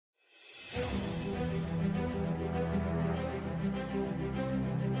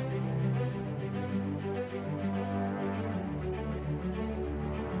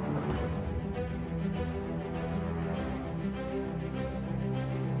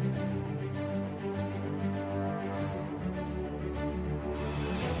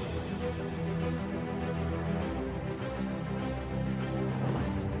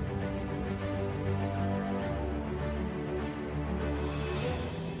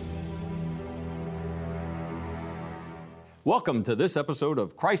Welcome to this episode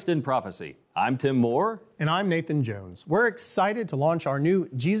of Christ in Prophecy. I'm Tim Moore. And I'm Nathan Jones. We're excited to launch our new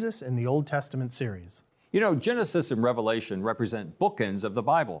Jesus in the Old Testament series. You know, Genesis and Revelation represent bookends of the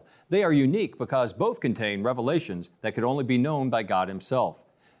Bible. They are unique because both contain revelations that could only be known by God Himself.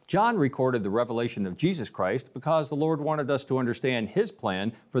 John recorded the revelation of Jesus Christ because the Lord wanted us to understand His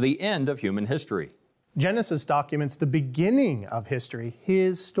plan for the end of human history. Genesis documents the beginning of history,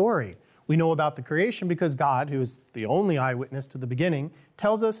 His story. We know about the creation because God, who is the only eyewitness to the beginning,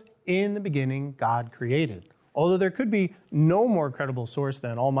 tells us in the beginning God created. Although there could be no more credible source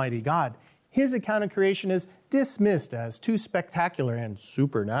than Almighty God, His account of creation is dismissed as too spectacular and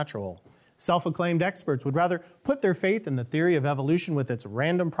supernatural. Self-acclaimed experts would rather put their faith in the theory of evolution with its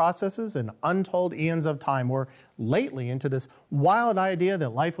random processes and untold eons of time, or lately into this wild idea that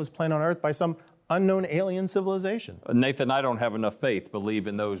life was planned on Earth by some unknown alien civilization. Nathan, I don't have enough faith to believe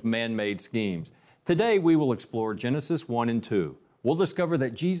in those man-made schemes. Today we will explore Genesis 1 and 2. We'll discover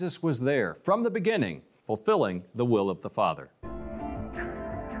that Jesus was there from the beginning, fulfilling the will of the Father.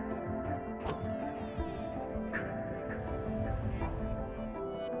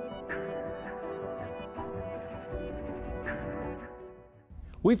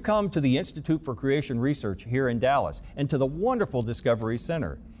 We've come to the Institute for Creation Research here in Dallas and to the wonderful Discovery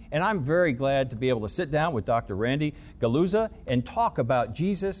Center. And I'm very glad to be able to sit down with Dr. Randy Galuza and talk about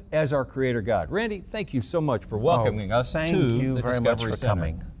Jesus as our Creator God. Randy, thank you so much for welcoming us to the Discovery Center. Thank you very much for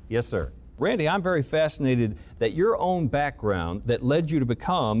coming. Yes, sir. Randy, I'm very fascinated that your own background that led you to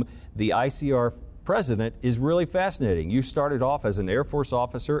become the ICR president is really fascinating. You started off as an Air Force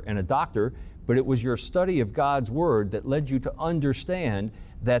officer and a doctor, but it was your study of God's Word that led you to understand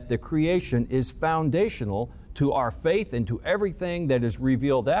that the creation is foundational to our faith and to everything that is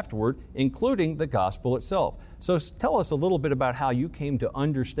revealed afterward, including the gospel itself. So tell us a little bit about how you came to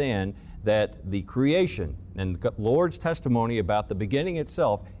understand that the creation and the Lord's testimony about the beginning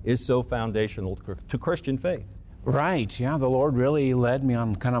itself is so foundational to Christian faith. Right, yeah, the Lord really led me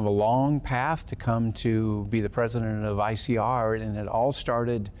on kind of a long path to come to be the president of ICR, and it all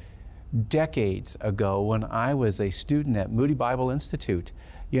started decades ago when I was a student at Moody Bible Institute.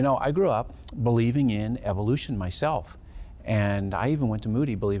 You know, I grew up believing in evolution myself, and I even went to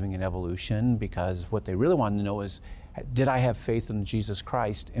Moody believing in evolution because what they really wanted to know is, did I have faith in Jesus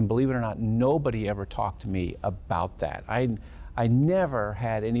Christ? And believe it or not, nobody ever talked to me about that. I never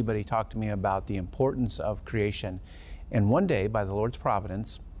had anybody talk to me about the importance of creation. And one day, by the Lord's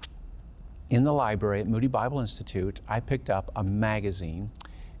providence, in the library at Moody Bible Institute, I picked up a magazine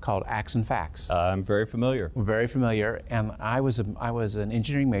called Acts and Facts. I'm very familiar. Very familiar, and I was an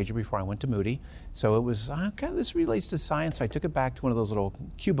engineering major before I went to Moody, so it was, this relates to science. So I took it back to one of those little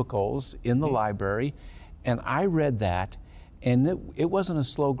cubicles in the library, and I read that, and it wasn't a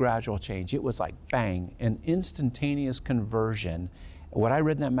slow, gradual change. It was like, bang, an instantaneous conversion. What I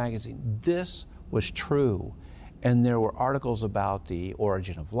read in that magazine, this was true. And there were articles about the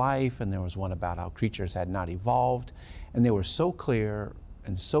origin of life, and there was one about how creatures had not evolved, and they were so clear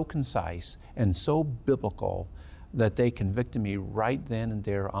and so concise and so biblical that they convicted me right then and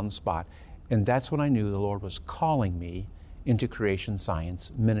there on the spot. And that's when I knew the Lord was calling me into creation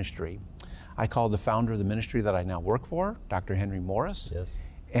science ministry. I called the founder of the ministry that I now work for, Dr. Henry Morris. Yes.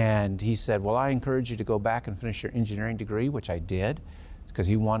 And he said, well, I encourage you to go back and finish your engineering degree, which I did, because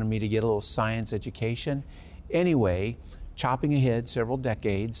he wanted me to get a little science education. Anyway, chopping ahead several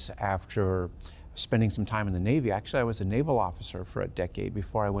decades after spending some time in the Navy. Actually, I was a naval officer for a decade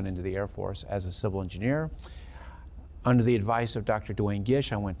before I went into the Air Force as a civil engineer. Under the advice of Dr. Dwayne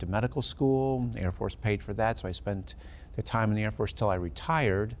Gish, I went to medical school. The Air Force paid for that, so I spent the time in the Air Force till I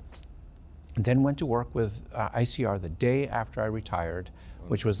retired. And then went to work with ICR the day after I retired,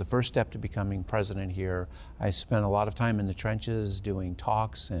 which was the first step to becoming president here. I spent a lot of time in the trenches doing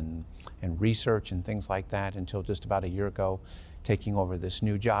talks and research and things like that until just about a year ago, taking over this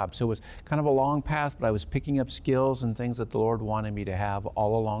new job. So it was kind of a long path, but I was picking up skills and things that the Lord wanted me to have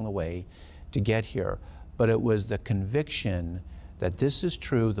all along the way to get here. But it was the conviction that this is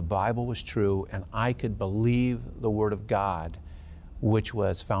true, the Bible was true, and I could believe the Word of God, which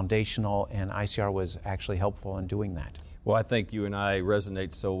was foundational, and ICR was actually helpful in doing that. Well, I think you and I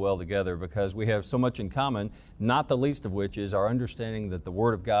resonate so well together because we have so much in common, not the least of which is our understanding that the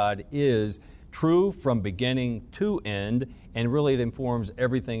Word of God is true from beginning to end, and really it informs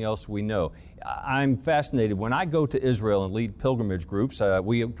everything else we know. I'm fascinated. When I go to Israel and lead pilgrimage groups,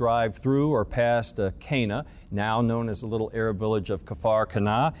 we drive through or past Cana, now known as the little Arab village of Kfar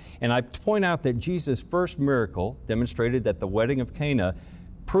Cana, and I point out that Jesus' first miracle demonstrated that the wedding of Cana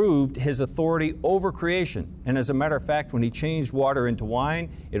proved his authority over creation. And as a matter of fact, when he changed water into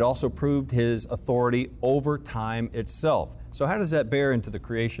wine, it also proved his authority over time itself. So how does that bear into the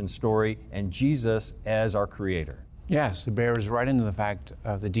creation story and Jesus as our creator? Yes, it bears right into the fact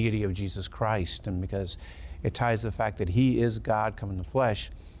of the deity of Jesus Christ, and because it ties to the fact that He is God come in the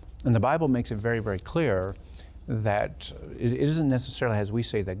flesh. And the Bible makes it very, very clear that it isn't necessarily as we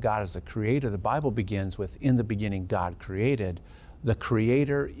say that God is the creator. The Bible begins with, in the beginning God created. The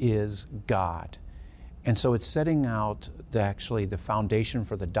creator is God. And so it's setting out actually the foundation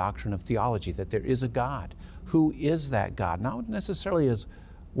for the doctrine of theology, that there is a God. Who is that God? Not necessarily as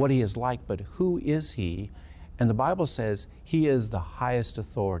what He is like, but who is He? And the Bible says He is the highest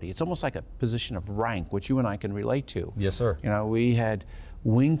authority. It's almost like a position of rank, which you and I can relate to. Yes, sir. You know, we had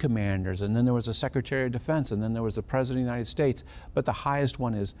wing commanders, and then there was a Secretary of Defense, and then there was the President of the United States, but the highest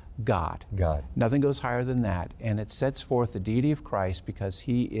one is God. God. Nothing goes higher than that, and it sets forth the deity of Christ because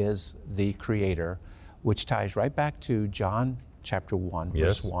He is the Creator, which ties right back to John chapter 1,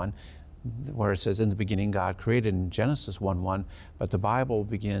 verse 1, where it says, in the beginning God created, in Genesis 1:1, but the Bible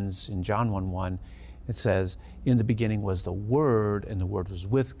begins in John 1:1. It says, in the beginning was the Word, and the Word was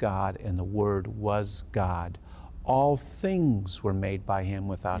with God, and the Word was God. All things were made by Him.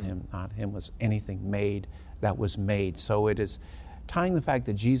 Without Him, not Him was anything made that was made. So it is tying the fact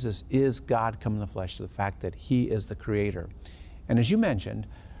that Jesus is God come in the flesh to the fact that He is the Creator. And as you mentioned,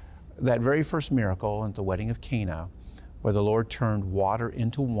 that very first miracle at the wedding of Cana, where the Lord turned water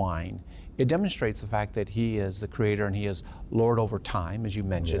into wine, it demonstrates the fact that He is the Creator and He is Lord over time, as you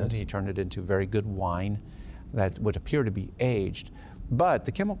mentioned. Yes. He turned it into very good wine that would appear to be aged. But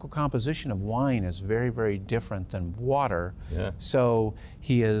the chemical composition of wine is very, very different than water. Yeah. So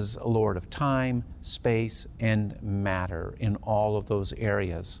He is a Lord of time, space, and matter in all of those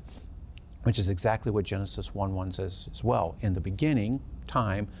areas, which is exactly what Genesis 1:1 says as well. In the beginning,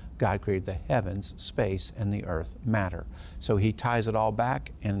 time, God created the heavens, space, and the earth, matter. So He ties it all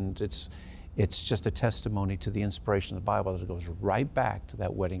back, and it's just a testimony to the inspiration of the Bible that it goes right back to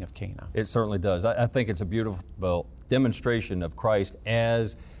that wedding of Cana. It certainly does. I think it's a beautiful demonstration of Christ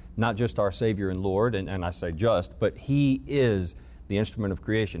as not just our Savior and Lord, and I say just, but He is the instrument of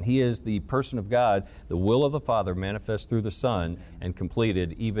creation. He is the person of God, the will of the Father manifest through the Son and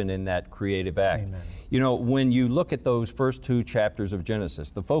completed even in that creative act. Amen. You know, when you look at those first 2 chapters of Genesis,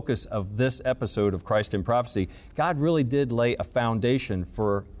 the focus of this episode of Christ in Prophecy, God really did lay a foundation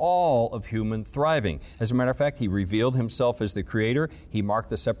for all of human thriving. As a matter of fact, He revealed Himself as the Creator. He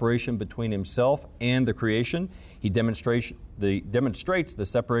marked the separation between Himself and the creation. He demonstrates the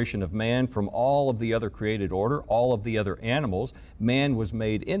separation of man from all of the other created order, all of the other animals. Man was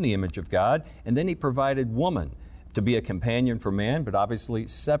made in the image of God, and then He provided woman to be a companion for man, but obviously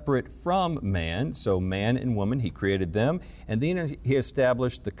separate from man. So man and woman, He created them, and then He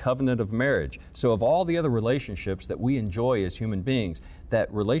established the covenant of marriage. So of all the other relationships that we enjoy as human beings,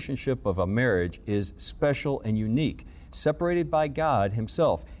 that relationship of a marriage is special and unique, separated by God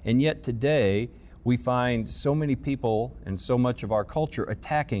Himself. And yet today, we find so many people and so much of our culture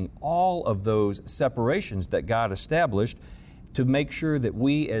attacking all of those separations that God established to make sure that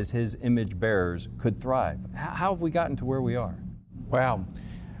we as His image bearers could thrive. How have we gotten to where we are? Wow.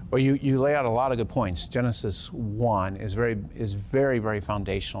 Well, you lay out a lot of good points. Genesis 1 is very, very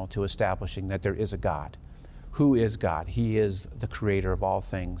foundational to establishing that there is a God. Who is God? He is the creator of all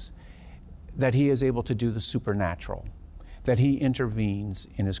things. That He is able to do the supernatural. That He intervenes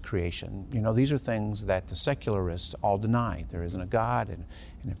in His creation. You know, these are things that the secularists all deny. There isn't a God, and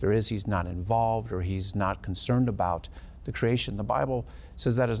if there is, He's not involved or He's not concerned about the creation. The Bible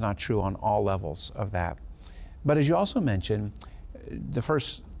says that is not true on all levels of that. But as you also mentioned, the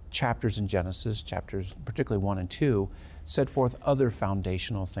first chapters in Genesis, chapters particularly 1 and 2, set forth other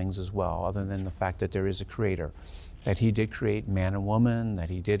foundational things as well, other than the fact that there is a Creator, that He did create man and woman, that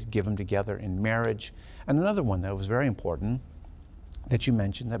He did give them together in marriage. And another one that was very important that you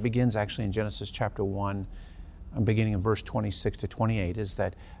mentioned that begins actually in Genesis chapter 1, beginning in verse 26 to 28, is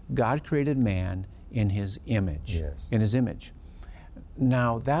that God created man in His image. Yes. In His image.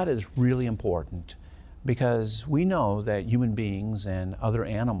 Now that is really important because we know that human beings and other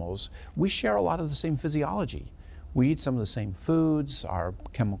animals, we share a lot of the same physiology. We eat some of the same foods, our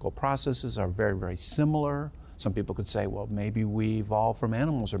chemical processes are very, very similar. Some people could say, well, maybe we evolved from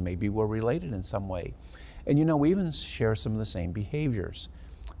animals or maybe we're related in some way. And you know, we even share some of the same behaviors.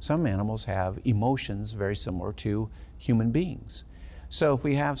 Some animals have emotions very similar to human beings. So if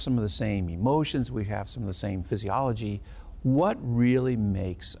we have some of the same emotions, we have some of the same physiology, what really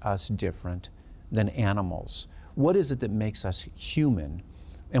makes us different than animals? What is it that makes us human?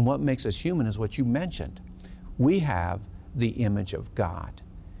 And what makes us human is what you mentioned. We have the image of God.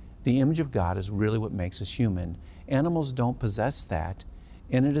 The image of God is really what makes us human. Animals don't possess that,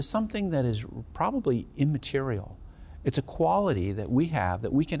 and it is something that is probably immaterial. It's a quality that we have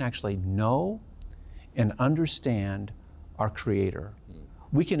that we can actually know and understand our Creator.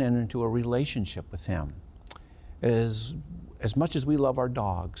 We can enter into a relationship with Him. As much as we love our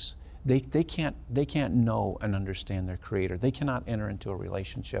dogs, they can't know and understand their Creator. They cannot enter into a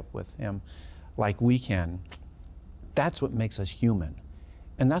relationship with Him like we can. That's what makes us human.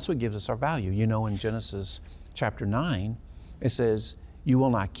 And that's what gives us our value. You know, in Genesis chapter 9, it says, "You will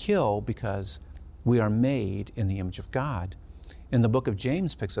not kill because we are made in the image of God." And the book of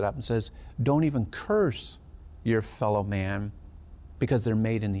James picks it up and says, "Don't even curse your fellow man because they're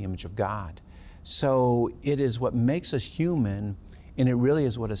made in the image of God." So it is what makes us human, and it really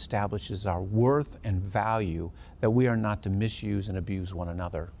is what establishes our worth and value, that we are not to misuse and abuse one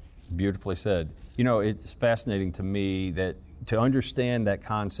another. Beautifully said. You know, it's fascinating to me that to understand that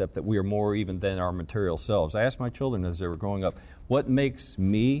concept that we are more even than our material selves. I asked my children as they were growing up, what makes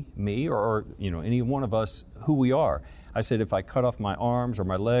me, or you know, any one of us who we are? I said, if I cut off my arms or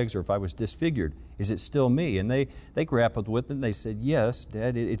my legs, or if I was disfigured, is it still me? And they grappled with it, and they said, yes,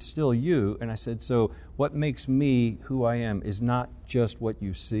 Dad, it's still you. And I said, so what makes me who I am is not just what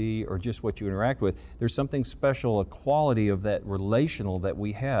you see or just what you interact with. There's something special, a quality of that relational that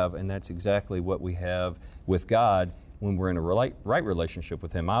we have, and that's exactly what we have with God when we're in a right relationship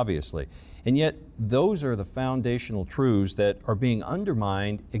with Him, obviously. And yet, those are the foundational truths that are being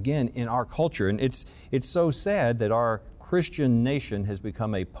undermined, again, in our culture. And it's so sad that our Christian nation has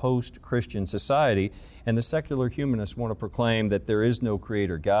become a post-Christian society, and the secular humanists want to proclaim that there is no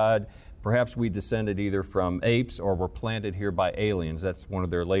creator God. Perhaps we descended either from apes or were planted here by aliens. That's one of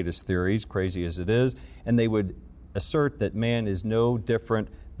their latest theories, crazy as it is. And they would assert that man is no different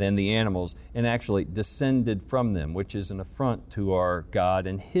than the animals and actually descended from them, which is an affront to our God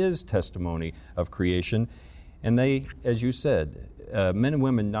and His testimony of creation. And they, as you said, men and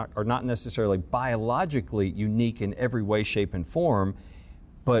women are not necessarily biologically unique in every way, shape, and form,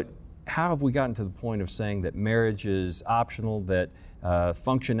 but how have we gotten to the point of saying that marriage is optional, that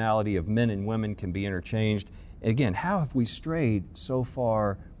functionality of men and women can be interchanged? And again, how have we strayed so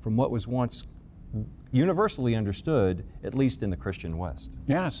far from what was once universally understood, at least in the Christian West?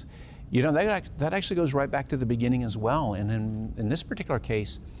 Yes. You know, that actually goes right back to the beginning as well. And in this particular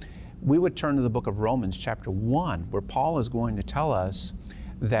case, we would turn to the book of Romans chapter 1, where Paul is going to tell us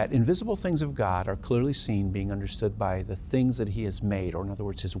that invisible things of God are clearly seen, being understood by the things that He has made, or in other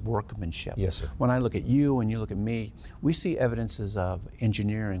words, His workmanship. Yes, sir. When I look at you and you look at me, we see evidences of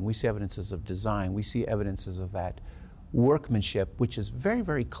engineering, we see evidences of design, we see evidences of that workmanship, which is very,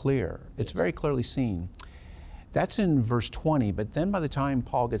 very clear. It's very clearly seen. That's in verse 20, but then by the time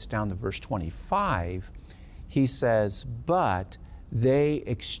Paul gets down to verse 25, he says, but they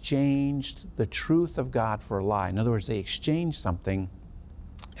exchanged the truth of God for a lie. In other words, they exchanged something,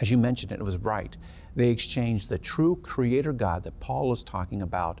 as you mentioned it was right. They exchanged the true Creator God that Paul is talking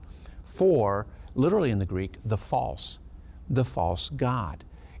about for, literally in the Greek, the false God.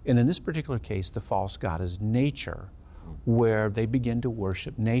 And in this particular case, the false God is nature, where they begin to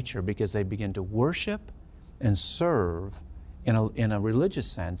worship nature because they begin to worship and serve, in a religious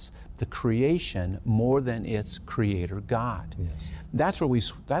sense, the creation more than its Creator God. Yes. That's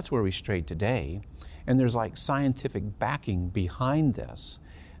where we strayed today, and there's like scientific backing behind this,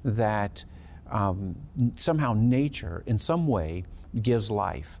 that somehow nature, in some way, gives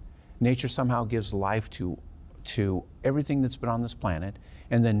life. Nature somehow gives life to everything that's been on this planet,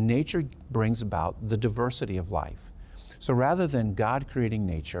 and then nature brings about the diversity of life. So rather than God creating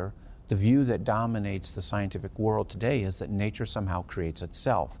nature, the view that dominates the scientific world today is that nature somehow creates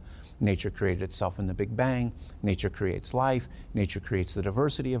itself. Nature created itself in the Big Bang. Nature creates life. Nature creates the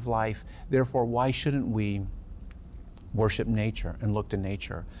diversity of life. Therefore, why shouldn't we worship nature and look to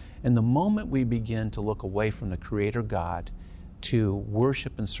nature? And the moment we begin to look away from the Creator God to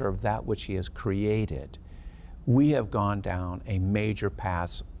worship and serve that which He has created, we have gone down a major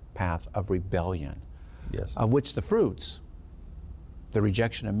path of rebellion. Yes. Of which the fruits, the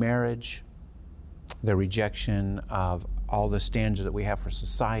rejection of marriage, the rejection of all the standards that we have for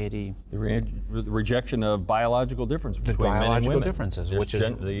society, The rejection of biological difference the between men and biological women. differences, There's which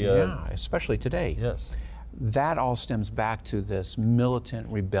is, especially today. Yes. That all stems back to this militant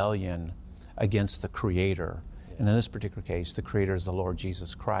rebellion against the Creator. And in this particular case, the Creator is the Lord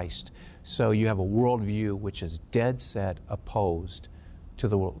Jesus Christ. So you have a worldview which is dead set opposed to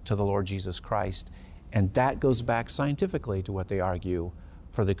the Lord Jesus Christ. And that goes back scientifically to what they argue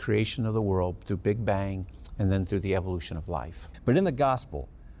for the creation of the world through Big Bang and then through the evolution of life. But in the gospel,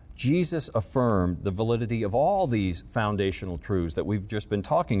 Jesus affirmed the validity of all these foundational truths that we've just been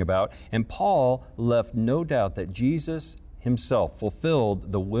talking about, and Paul left no doubt that Jesus himself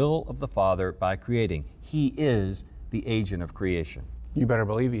fulfilled the will of the Father by creating. He is the agent of creation. You better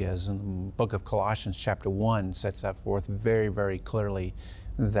believe he is. And the book of Colossians chapter 1 sets that forth very, very clearly,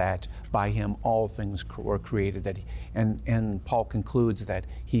 that by him all things were created. And Paul concludes that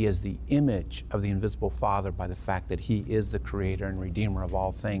he is the image of the invisible Father by the fact that he is the creator and redeemer of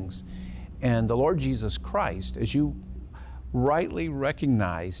all things. And the Lord Jesus Christ, as you rightly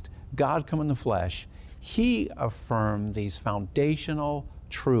recognized, God come in the flesh, he affirmed these foundational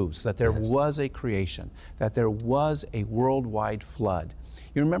truths, that there was a creation, that there was a worldwide flood.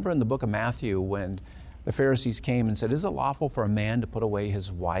 You remember in the book of Matthew when the Pharisees came and said, is it lawful for a man to put away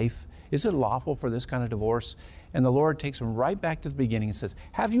his wife? Is it lawful for this kind of divorce? And the Lord takes them right back to the beginning and says,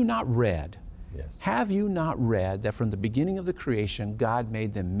 have you not read? Yes. Have you not read that from the beginning of the creation, God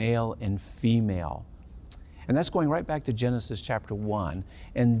made them male and female? And that's going right back to Genesis chapter 1.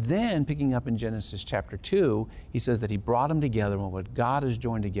 And then picking up in Genesis chapter 2, he says that he brought them together, and what God has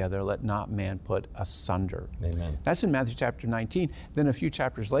joined together, let not man put asunder. Amen. That's in Matthew chapter 19. Then a few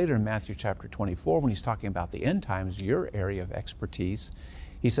chapters later in Matthew chapter 24, when he's talking about the end times, your area of expertise,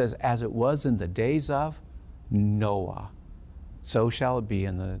 he says, as it was in the days of Noah, so shall it be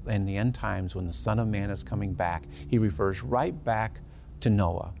in the end times when the Son of Man is coming back. He refers right back to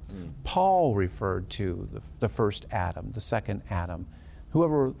Noah. Paul referred to the first Adam, the second Adam.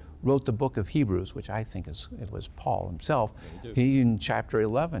 Whoever wrote the book of Hebrews, which I think it was Paul himself, he in chapter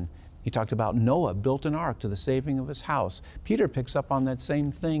 11, he talked about Noah built an ark to the saving of his house. Peter picks up on that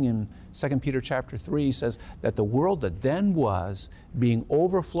same thing in 2 Peter chapter 3. He says that the world that then was, being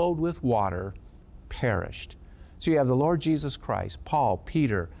overflowed with water, perished. So you have the Lord Jesus Christ, Paul,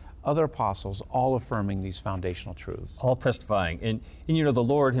 Peter, other apostles, all affirming these foundational truths. All testifying. And you know, the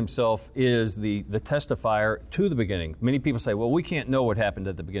Lord himself is the testifier to the beginning. Many people say, well, we can't know what happened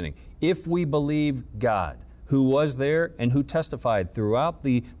at the beginning. If we believe God, who was there and who testified throughout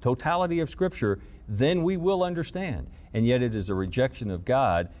the totality of Scripture, then we will understand. And yet it is a rejection of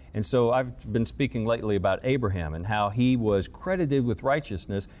God. And so I've been speaking lately about Abraham and how he was credited with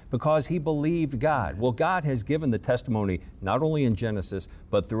righteousness because he believed God. Well, God has given the testimony not only in Genesis,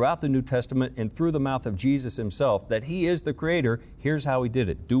 but throughout the New Testament and through the mouth of Jesus himself that he is the creator. Here's how he did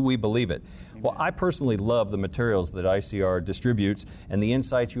it. Do we believe it? Amen. Well, I personally love the materials that ICR distributes and the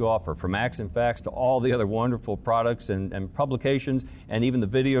insights you offer, from Acts and Facts to all the other wonderful products and publications and even the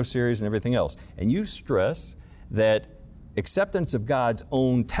video series and everything else. And you stress that acceptance of God's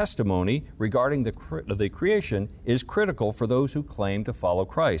own testimony regarding the creation is critical for those who claim to follow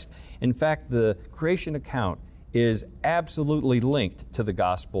Christ. In fact, the creation account is absolutely linked to the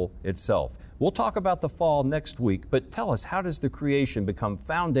gospel itself. We'll talk about the fall next week, but tell us, how does the creation become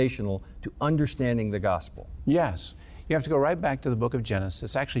foundational to understanding the gospel? Yes. You have to go right back to the book of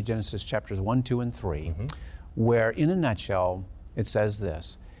Genesis, actually Genesis chapters 1, 2, and 3, where in a nutshell it says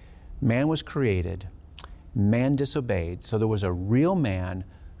this: man was created, man disobeyed, so there was a real man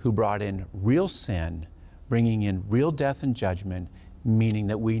who brought in real sin, bringing in real death and judgment, meaning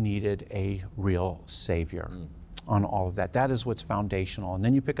that we needed a real Savior on all of that. That is what's foundational. And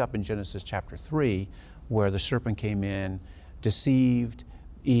then you pick up in Genesis chapter 3, where the serpent came in, deceived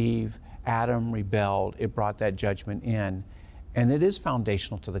Eve, Adam rebelled, it brought that judgment in. And it is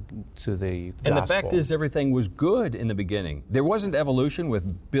foundational to the gospel. And the fact is, everything was good in the beginning. There wasn't evolution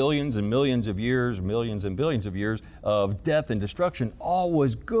with billions and millions of years, millions and billions of years of death and destruction. All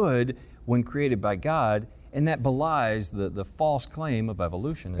was good when created by God, and that belies the false claim of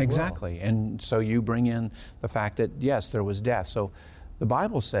evolution as exactly. well. And so you bring in the fact that, yes, there was death. So the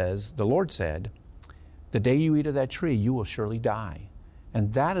Bible says, the Lord said, the day you eat of that tree, you will surely die.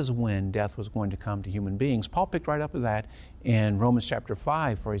 And that is when death was going to come to human beings. Paul picked right up with that in Romans chapter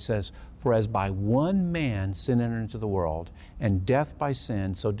 5, where he says, for as by one man sin entered into the world, and death by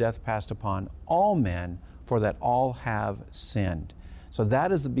sin, so death passed upon all men, for that all have sinned. So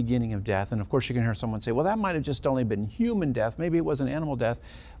that is the beginning of death. And of course you can hear someone say, well, that might have just only been human death. Maybe it was an animal death.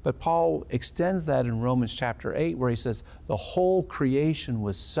 But Paul extends that in Romans chapter 8, where he says the whole creation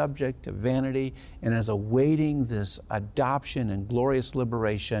was subject to vanity and is awaiting this adoption and glorious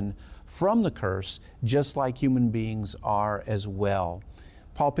liberation from the curse, just like human beings are as well.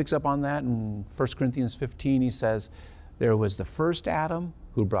 Paul picks up on that in 1 Corinthians 15. He says, there was the first Adam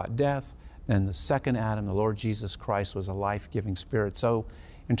who brought death, then the second Adam, the Lord Jesus Christ, was a life-giving spirit. So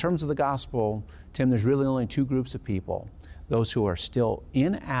in terms of the gospel, Tim, there's really only two groups of people: those who are still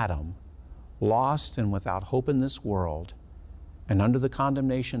in Adam, lost and without hope in this world, and under the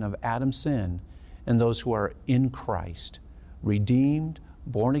condemnation of Adam's sin, and those who are in Christ, redeemed,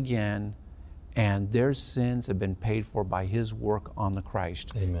 born again, and their sins have been paid for by His work on the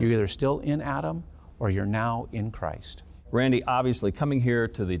Christ. Amen. You're either still in Adam or you're now in Christ. Randy, obviously coming here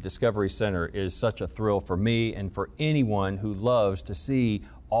to the Discovery Center is such a thrill for me and for anyone who loves to see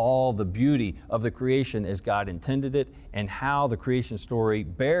all the beauty of the creation as God intended it and how the creation story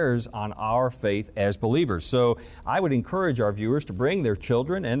bears on our faith as believers. So I would encourage our viewers to bring their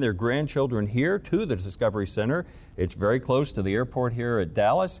children and their grandchildren here to the Discovery Center. It's very close to the airport here at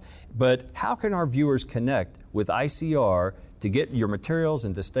Dallas. But how can our viewers connect with ICR to get your materials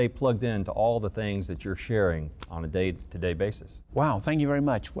and to stay plugged in to all the things that you're sharing on a day-to-day basis? Wow, thank you very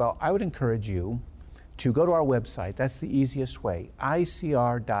much. Well, I would encourage you to go to our website. That's the easiest way,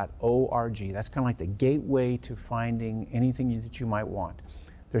 icr.org. That's kind of like the gateway to finding anything that you might want.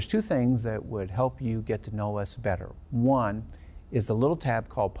 There's two things that would help you get to know us better. One is the little tab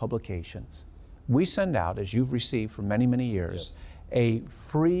called Publications. We send out, as you've received for many, many years, a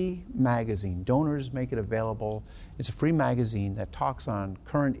free magazine. Donors make it available. It's a free magazine that talks on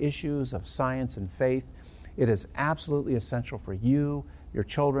current issues of science and faith. It is absolutely essential for you, your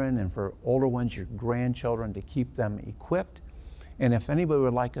children, and for older ones, your grandchildren, to keep them equipped. And if anybody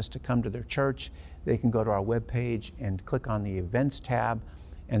would like us to come to their church, they can go to our webpage and click on the Events tab,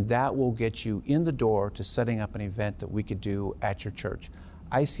 and that will get you in the door to setting up an event that we could do at your church.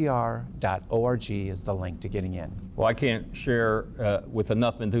 ICR.org is the link to getting in. Well, I can't share with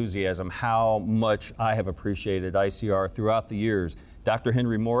enough enthusiasm how much I have appreciated ICR throughout the years. Dr.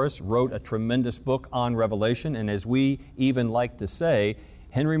 Henry Morris wrote a tremendous book on Revelation, and as we even like to say,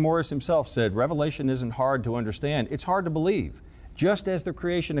 Henry Morris himself said, Revelation isn't hard to understand, it's hard to believe. Just as the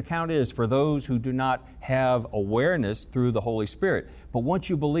creation account is for those who do not have awareness through the Holy Spirit. But once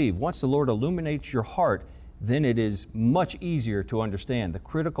you believe, once the Lord illuminates your heart, then it is much easier to understand. The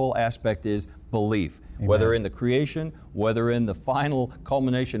critical aspect is belief, Amen. Whether in the creation, whether in the final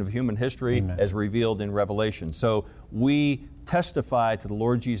culmination of human history, Amen. as revealed in Revelation. So we testify to the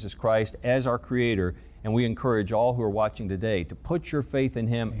Lord Jesus Christ as our Creator, and we encourage all who are watching today to put your faith in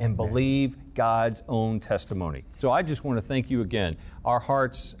Him and believe God's own testimony. So I just want to thank you again. Our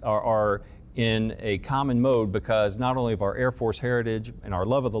hearts are in a common mode because not only of our Air Force heritage and our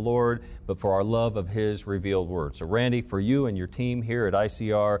love of the Lord, but for our love of His revealed Word. So Randy, for you and your team here at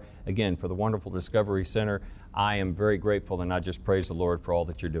ICR, again, for the wonderful Discovery Center, I am very grateful, and I just praise the Lord for all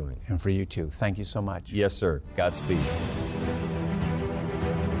that you're doing. And for you too. Thank you so much. Yes, sir. Godspeed.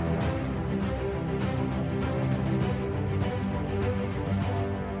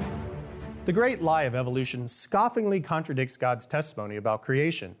 The great lie of evolution scoffingly contradicts God's testimony about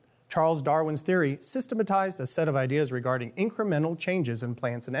creation. Charles Darwin's theory systematized a set of ideas regarding incremental changes in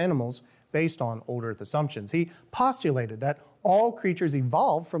plants and animals based on old Earth assumptions. He postulated that all creatures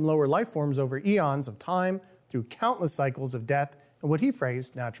evolved from lower life forms over eons of time through countless cycles of death and what he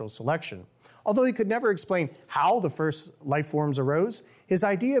phrased natural selection. Although he could never explain how the first life forms arose, his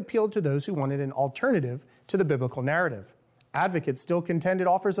idea appealed to those who wanted an alternative to the biblical narrative. Advocates still contend it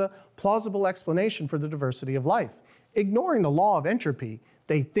offers a plausible explanation for the diversity of life. Ignoring the law of entropy,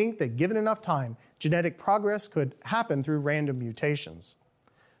 they think that given enough time, genetic progress could happen through random mutations.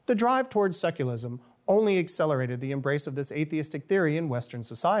 The drive towards secularism only accelerated the embrace of this atheistic theory in Western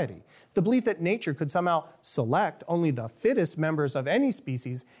society. The belief that nature could somehow select only the fittest members of any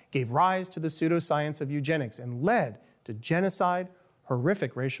species gave rise to the pseudoscience of eugenics and led to genocide,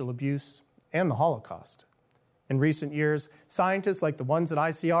 horrific racial abuse, and the Holocaust. In recent years, scientists like the ones at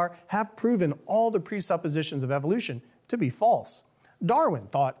ICR have proven all the presuppositions of evolution to be false. Darwin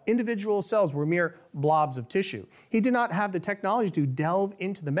thought individual cells were mere blobs of tissue. He did not have the technology to delve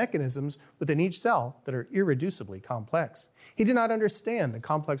into the mechanisms within each cell that are irreducibly complex. He did not understand the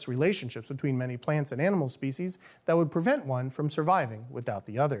complex relationships between many plants and animal species that would prevent one from surviving without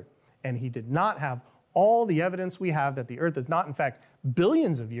the other. And he did not have all the evidence we have that the Earth is not, in fact,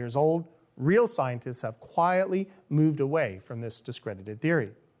 billions of years old. Real scientists have quietly moved away from this discredited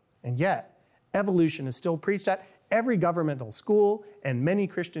theory. And yet, evolution is still preached at every governmental school and many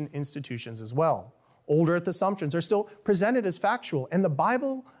Christian institutions as well. Old Earth assumptions are still presented as factual, and the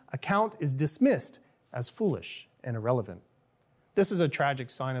Bible account is dismissed as foolish and irrelevant. This is a tragic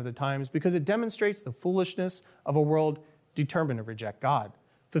sign of the times because it demonstrates the foolishness of a world determined to reject God.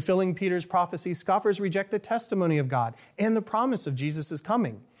 Fulfilling Peter's prophecy, scoffers reject the testimony of God and the promise of Jesus'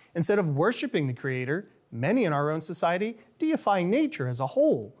 coming. Instead of worshiping the Creator, many in our own society deify nature as a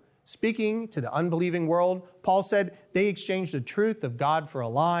whole. Speaking to the unbelieving world, Paul said they exchanged the truth of God for a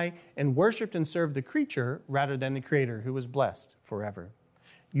lie and worshiped and served the creature rather than the Creator who was blessed forever.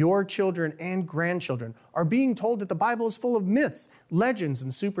 Your children and grandchildren are being told that the Bible is full of myths, legends,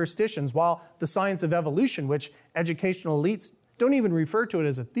 and superstitions, while the science of evolution, which educational elites don't even refer to it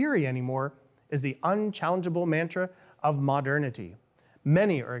as a theory anymore, is the unchallengeable mantra of modernity.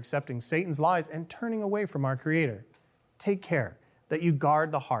 Many are accepting Satan's lies and turning away from our Creator. Take care that you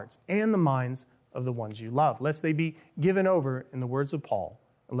guard the hearts and the minds of the ones you love, lest they be given over, in the words of Paul,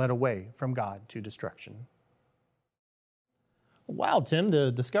 and led away from God to destruction. Wow, Tim,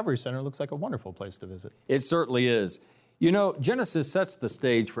 the Discovery Center looks like a wonderful place to visit. It certainly is. You know, Genesis sets the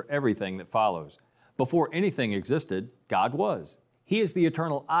stage for everything that follows. Before anything existed, God was. He is the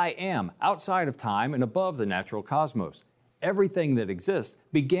eternal I Am, outside of time and above the natural cosmos. Everything that exists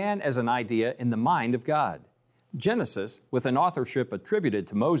began as an idea in the mind of God. Genesis, with an authorship attributed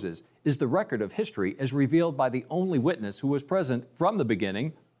to Moses, is the record of history as revealed by the only witness who was present from the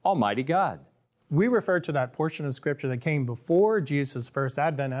beginning, Almighty God. We refer to that portion of Scripture that came before Jesus' first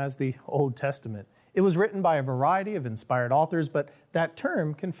advent as the Old Testament. It was written by a variety of inspired authors, but that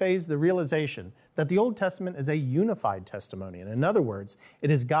term conveys the realization that the Old Testament is a unified testimony. And in other words, it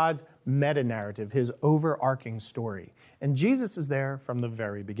is God's meta-narrative, His overarching story. And Jesus is there from the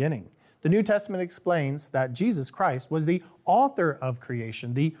very beginning. The New Testament explains that Jesus Christ was the author of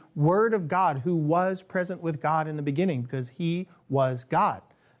creation, the Word of God who was present with God in the beginning because He was God.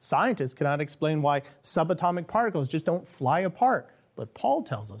 Scientists cannot explain why subatomic particles just don't fly apart. But Paul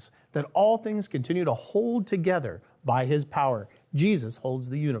tells us that all things continue to hold together by His power. Jesus holds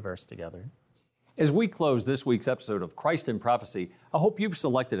the universe together. As we close this week's episode of Christ in Prophecy, I hope you've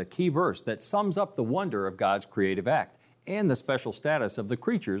selected a key verse that sums up the wonder of God's creative act and the special status of the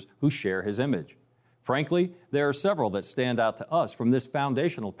creatures who share His image. Frankly, there are several that stand out to us from this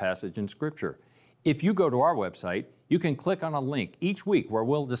foundational passage in Scripture. If you go to our website, you can click on a link each week where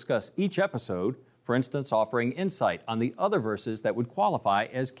we'll discuss each episode, for instance, offering insight on the other verses that would qualify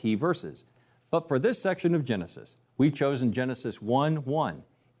as key verses. But for this section of Genesis, we've chosen Genesis 1:1.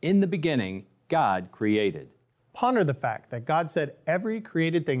 In the beginning, God created. Ponder the fact that God said every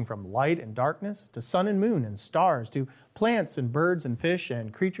created thing from light and darkness to sun and moon and stars to plants and birds and fish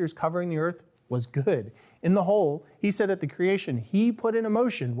and creatures covering the earth was good. In the whole, He said that the creation He put into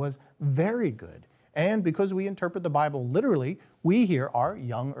motion was very good. And because we interpret the Bible literally, we here are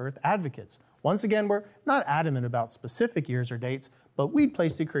young earth advocates. Once again, we're not adamant about specific years or dates, but we'd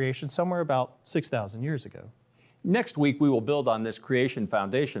place the creation somewhere about 6,000 years ago. Next week, we will build on this creation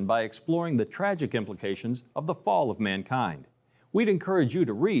foundation by exploring the tragic implications of the fall of mankind. We'd encourage you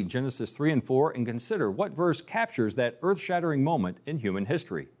to read Genesis 3 and 4 and consider what verse captures that earth-shattering moment in human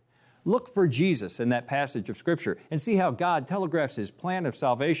history. Look for Jesus in that passage of Scripture and see how God telegraphs His plan of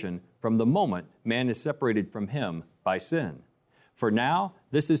salvation from the moment man is separated from Him by sin. For now,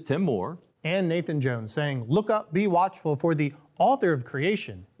 this is Tim Moore and Nathan Jones saying, "Look up, be watchful, for the author of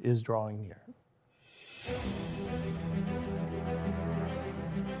creation is drawing near."